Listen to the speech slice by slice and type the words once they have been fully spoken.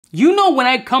You know when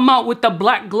I come out with the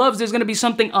black gloves, there's gonna be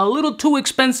something a little too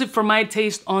expensive for my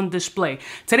taste on display.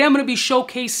 Today I'm gonna be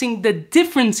showcasing the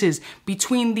differences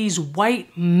between these white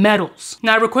metals.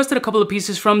 Now I requested a couple of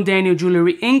pieces from Daniel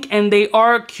Jewelry Inc. and they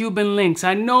are Cuban links.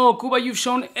 I know, Cuba, you've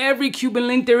shown every Cuban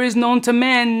link there is known to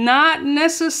man. Not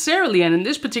necessarily, and in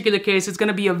this particular case, it's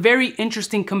gonna be a very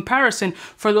interesting comparison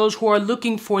for those who are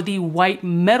looking for the white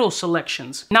metal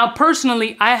selections. Now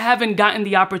personally, I haven't gotten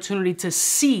the opportunity to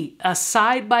see a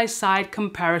side-by-side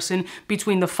comparison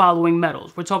between the following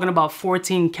metals. We're talking about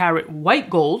 14 karat white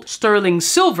gold, sterling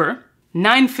silver,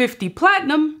 950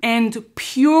 platinum, and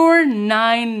pure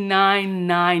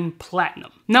 999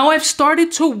 platinum. Now I've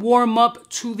started to warm up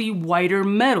to the whiter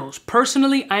metals.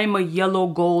 Personally, I'm a yellow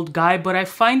gold guy, but I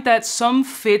find that some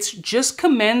fits just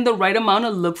command the right amount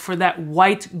of look for that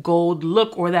white gold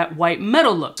look or that white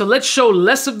metal look. So let's show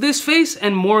less of this face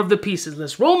and more of the pieces.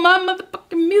 Let's roll my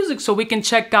motherfucking music so we can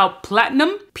check out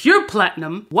platinum, pure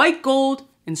platinum, white gold,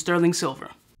 and sterling silver.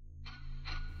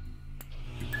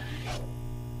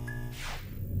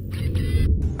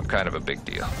 I'm kind of a big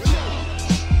deal.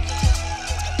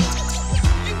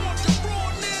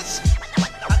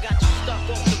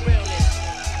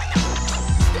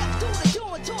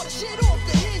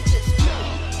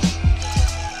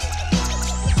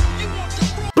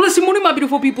 Blessing morning, my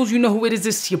beautiful peoples. You know who it is.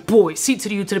 This is your boy, C to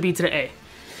the U to the B to the A.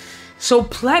 So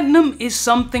platinum is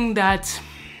something that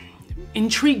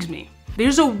intrigues me.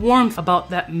 There's a warmth about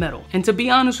that metal. And to be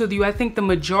honest with you, I think the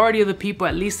majority of the people,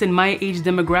 at least in my age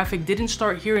demographic, didn't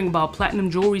start hearing about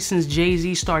platinum jewelry since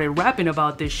Jay-Z started rapping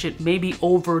about this shit maybe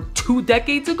over 2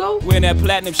 decades ago. Wearing that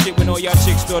platinum shit when all y'all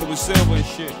chicks thought it was silver and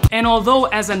shit. And although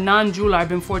as a non-jeweler, I've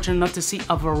been fortunate enough to see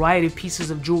a variety of pieces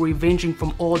of jewelry ranging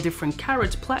from all different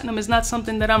carats, platinum is not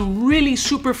something that I'm really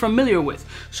super familiar with.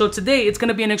 So today, it's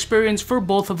gonna be an experience for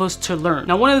both of us to learn.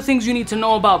 Now, one of the things you need to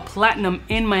know about platinum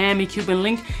in Miami Cuban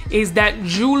Link is that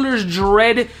jewelers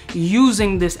dread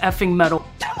using this effing metal.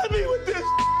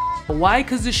 Why?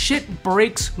 Because the shit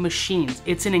breaks machines.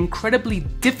 It's an incredibly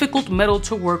difficult metal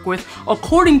to work with,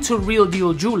 according to Real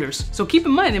Deal jewelers. So keep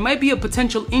in mind, there might be a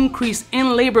potential increase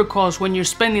in labor costs when you're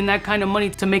spending that kind of money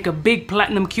to make a big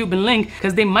platinum Cuban link,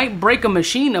 because they might break a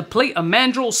machine, a plate, a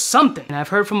mandrel, something. And I've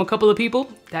heard from a couple of people,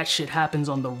 that shit happens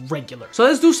on the regular. So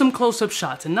let's do some close-up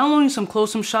shots. And not only some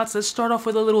close-up shots, let's start off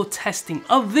with a little testing,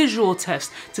 a visual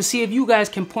test, to see if you guys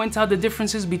can point out the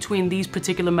differences between these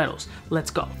particular metals.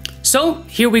 Let's go. So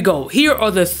here we go. Here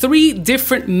are the 3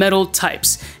 different metal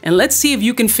types. And let's see if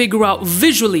you can figure out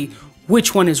visually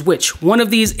which one is which. One of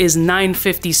these is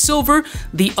 950 silver,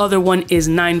 the other one is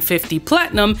 950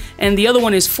 platinum, and the other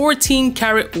one is 14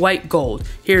 karat white gold.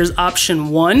 Here's option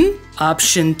 1,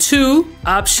 option 2,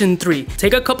 option 3.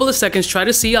 Take a couple of seconds, try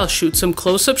to see. I'll shoot some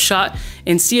close-up shot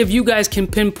and see if you guys can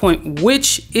pinpoint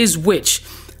which is which.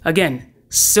 Again,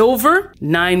 silver,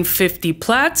 950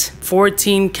 plat,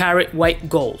 14 karat white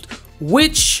gold.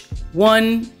 Which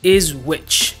one is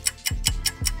which?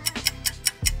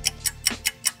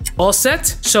 All set?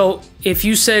 So if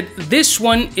you said this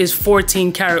one is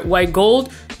 14 karat white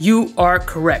gold, you are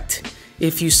correct.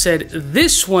 If you said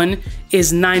this one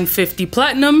is 950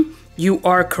 platinum, you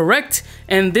are correct.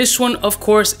 And this one, of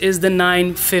course, is the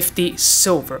 950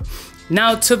 silver.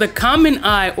 Now, to the common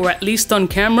eye, or at least on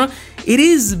camera, it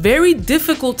is very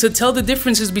difficult to tell the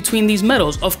differences between these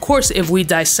metals. Of course, if we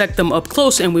dissect them up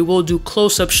close, and we will do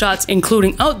close-up shots,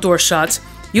 including outdoor shots,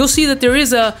 you'll see that there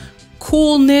is a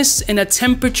coolness and a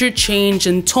temperature change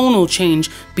and tonal change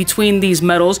between these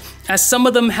metals, as some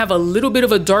of them have a little bit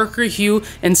of a darker hue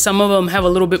and some of them have a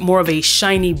little bit more of a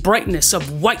shiny brightness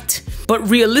of white. But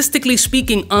realistically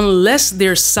speaking, unless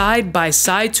they're side by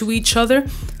side to each other,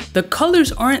 the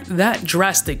colors aren't that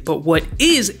drastic. But what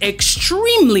is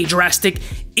extremely drastic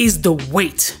is the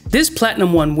weight. This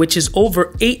platinum one, which is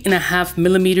over 8.5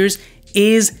 millimeters,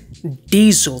 is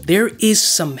diesel. There is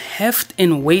some heft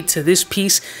and weight to this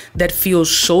piece that feels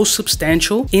so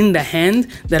substantial in the hand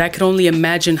that I can only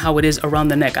imagine how it is around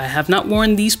the neck. I have not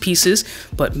worn these pieces,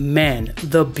 but man,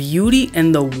 the beauty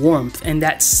and the warmth and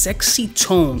that sexy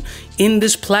tone in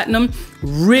this platinum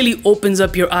really opens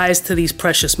up your eyes to these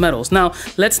precious metals. Now,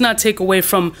 let's not take away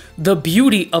from the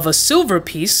beauty of a silver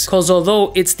piece, because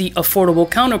although it's the affordable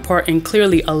counterpart and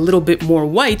clearly a little bit more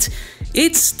white,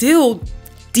 it's still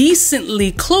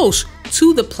decently close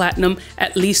to the platinum,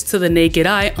 at least to the naked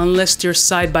eye, unless they're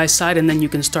side by side, and then you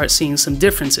can start seeing some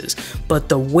differences. But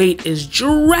the weight is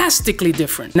drastically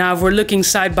different. Now, if we're looking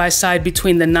side by side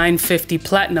between the 950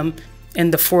 platinum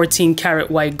and the 14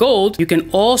 karat white gold, you can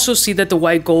also see that the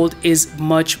white gold is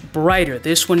much brighter.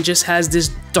 This one just has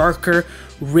this darker,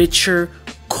 richer,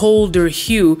 colder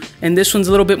hue, and this one's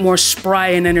a little bit more spry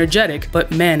and energetic. But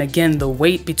man, again, the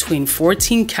weight between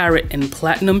 14 karat and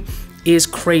platinum is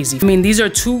crazy. I mean, these are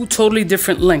two totally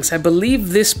different lengths. I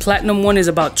believe this platinum one is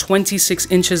about 26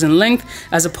 inches in length,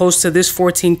 as opposed to this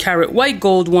 14 karat white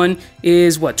gold one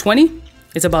is what, 20?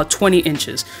 It's about 20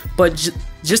 inches. But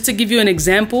just to give you an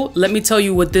example, let me tell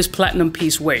you what this platinum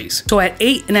piece weighs. So at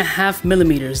 8.5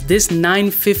 millimeters, this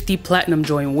 950 platinum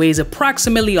joint weighs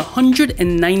approximately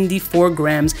 194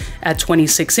 grams at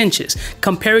 26 inches.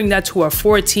 Comparing that to our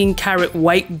 14 karat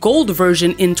white gold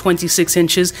version in 26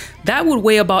 inches, that would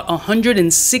weigh about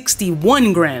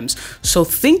 161 grams. So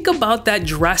think about that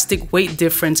drastic weight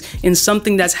difference in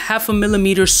something that's half a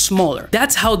millimeter smaller.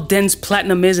 That's how dense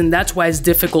platinum is, and that's why it's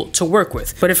difficult to work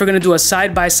with. But if we're gonna do a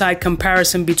side-by-side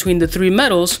comparison between the three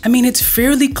metals, I mean, it's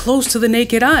fairly close to the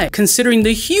naked eye, considering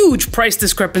the huge price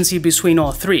discrepancy between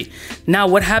all three. Now,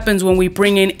 what happens when we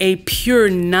bring in a pure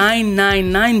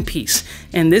 999 piece?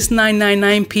 And this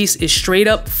 999 piece is straight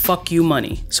up fuck you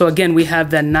money. So again, we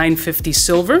have that 950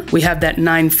 silver, we have that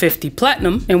 950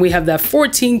 platinum, and we have that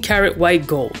 14 karat white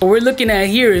gold. What we're looking at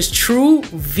here is true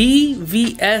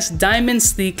VVS diamond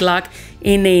sleek lock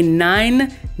in a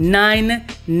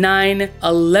 999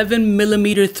 11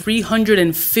 millimeter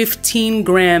 315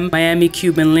 gram Miami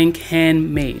Cuban link,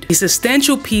 handmade. A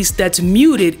substantial piece that's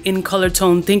muted in color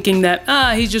tone, thinking that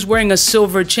he's just wearing a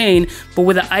silver chain, but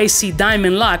with an icy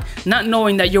diamond lock, not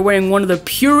knowing that you're wearing one of the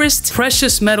purest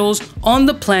precious metals on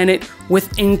the planet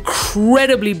with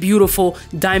incredibly beautiful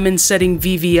diamond setting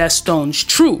VVS stones,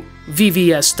 true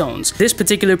VVS stones. This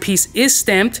particular piece is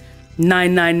stamped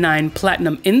 999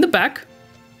 platinum in the back,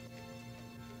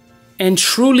 and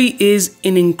truly is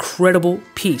an incredible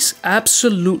piece,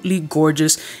 absolutely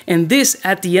gorgeous. And this,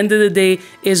 at the end of the day,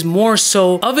 is more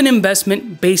so of an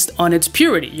investment based on its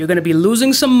purity. You're gonna be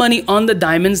losing some money on the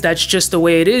diamonds, that's just the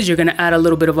way it is. You're gonna add a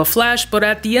little bit of a flash, but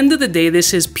at the end of the day,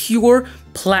 this is pure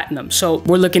platinum. So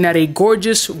we're looking at a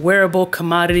gorgeous wearable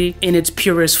commodity in its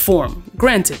purest form.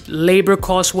 Granted, labor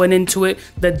costs went into it,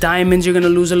 the diamonds, you're gonna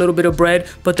lose a little bit of bread,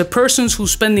 but the persons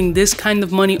who's spending this kind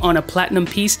of money on a platinum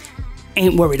piece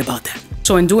ain't worried about that.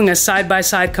 So in doing a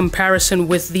side-by-side comparison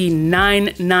with the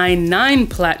 999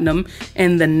 platinum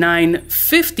and the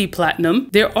 950 platinum,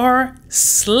 there are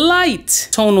slight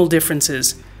tonal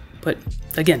differences, but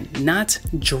again, not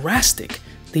drastic.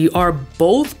 They are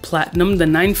both platinum. The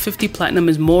 950 platinum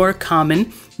is more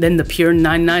common than the pure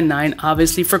 999,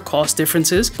 obviously for cost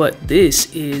differences, but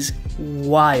this is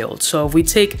wild. So if we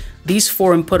take these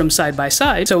four and put them side by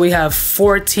side, so we have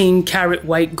 14 karat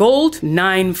white gold,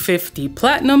 950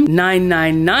 platinum,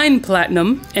 999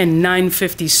 platinum, and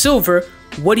 950 silver.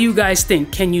 What do you guys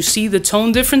think? Can you see the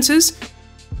tone differences?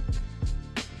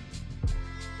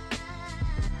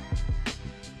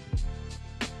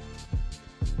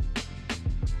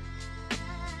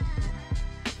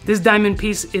 This diamond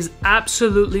piece is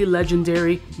absolutely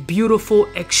legendary, beautiful,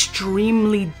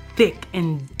 extremely thick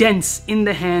and dense in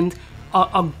the hand,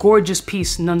 a gorgeous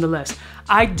piece nonetheless.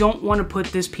 I don't want to put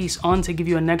this piece on to give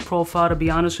you a neck profile, to be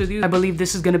honest with you. I believe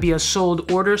this is going to be a sold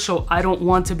order, so I don't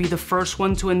want to be the first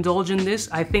one to indulge in this.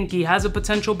 I think he has a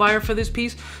potential buyer for this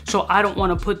piece, so I don't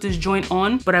want to put this joint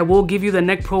on, but I will give you the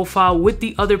neck profile with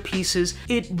the other pieces.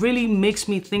 It really makes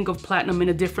me think of platinum in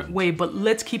a different way, but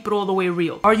let's keep it all the way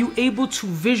real. Are you able to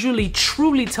visually,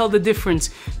 truly tell the difference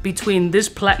between this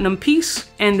platinum piece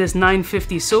and this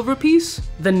 950 silver piece?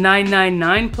 The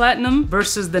 999 platinum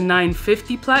versus the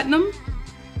 950 platinum?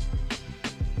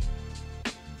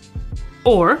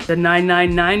 Or the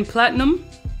 999 platinum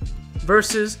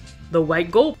versus the white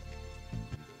gold?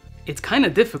 It's kind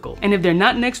of difficult. And if they're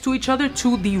not next to each other,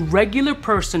 to the regular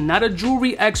person, not a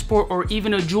jewelry expert or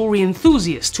even a jewelry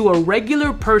enthusiast, to a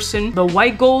regular person, the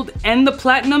white gold and the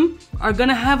platinum are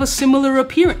gonna have a similar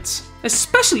appearance,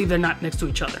 especially if they're not next to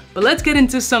each other. But let's get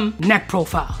into some neck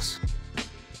profiles.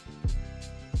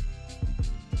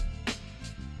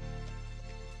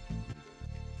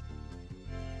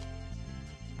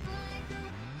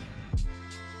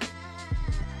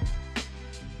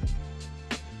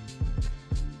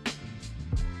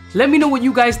 Let me know what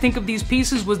you guys think of these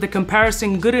pieces. Was the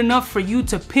comparison good enough for you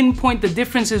to pinpoint the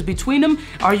differences between them?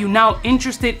 Are you now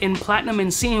interested in platinum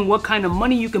and seeing what kind of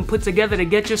money you can put together to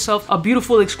get yourself a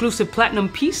beautiful exclusive platinum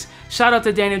piece? Shout out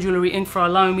to Daniel Jewelry Inc. for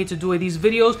allowing me to do these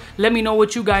videos. Let me know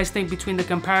what you guys think between the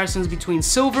comparisons between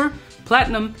silver,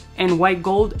 platinum, and white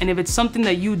gold, and if it's something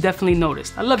that you definitely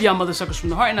noticed. I love y'all mother suckers from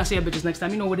the heart, and I'll see y'all bitches next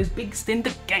time. You know what is big in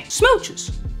the gang.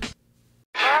 Smooches!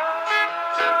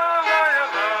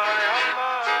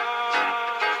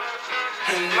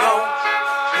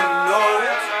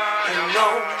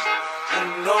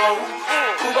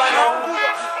 Cubano,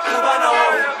 Cubano.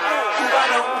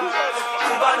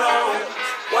 know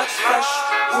what's fresh,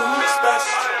 who's best.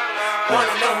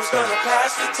 Wanna know who's gonna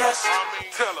pass the test.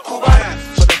 Cuban.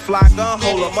 For the fly gun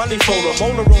holder, money folder,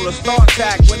 Motorola, start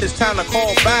tack when it's time to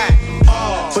call back.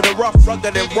 For the rough,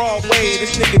 rugged, and raw way,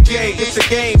 this nigga Jay, it's a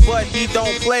game, but he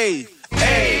don't play.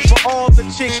 Hey, for all the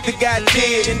chicks that got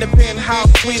dead in the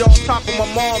penthouse suite on top of my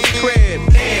mom's crib.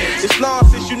 It's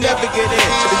nonsense you never get in.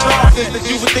 It's nonsense that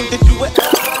you would think that you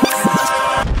would.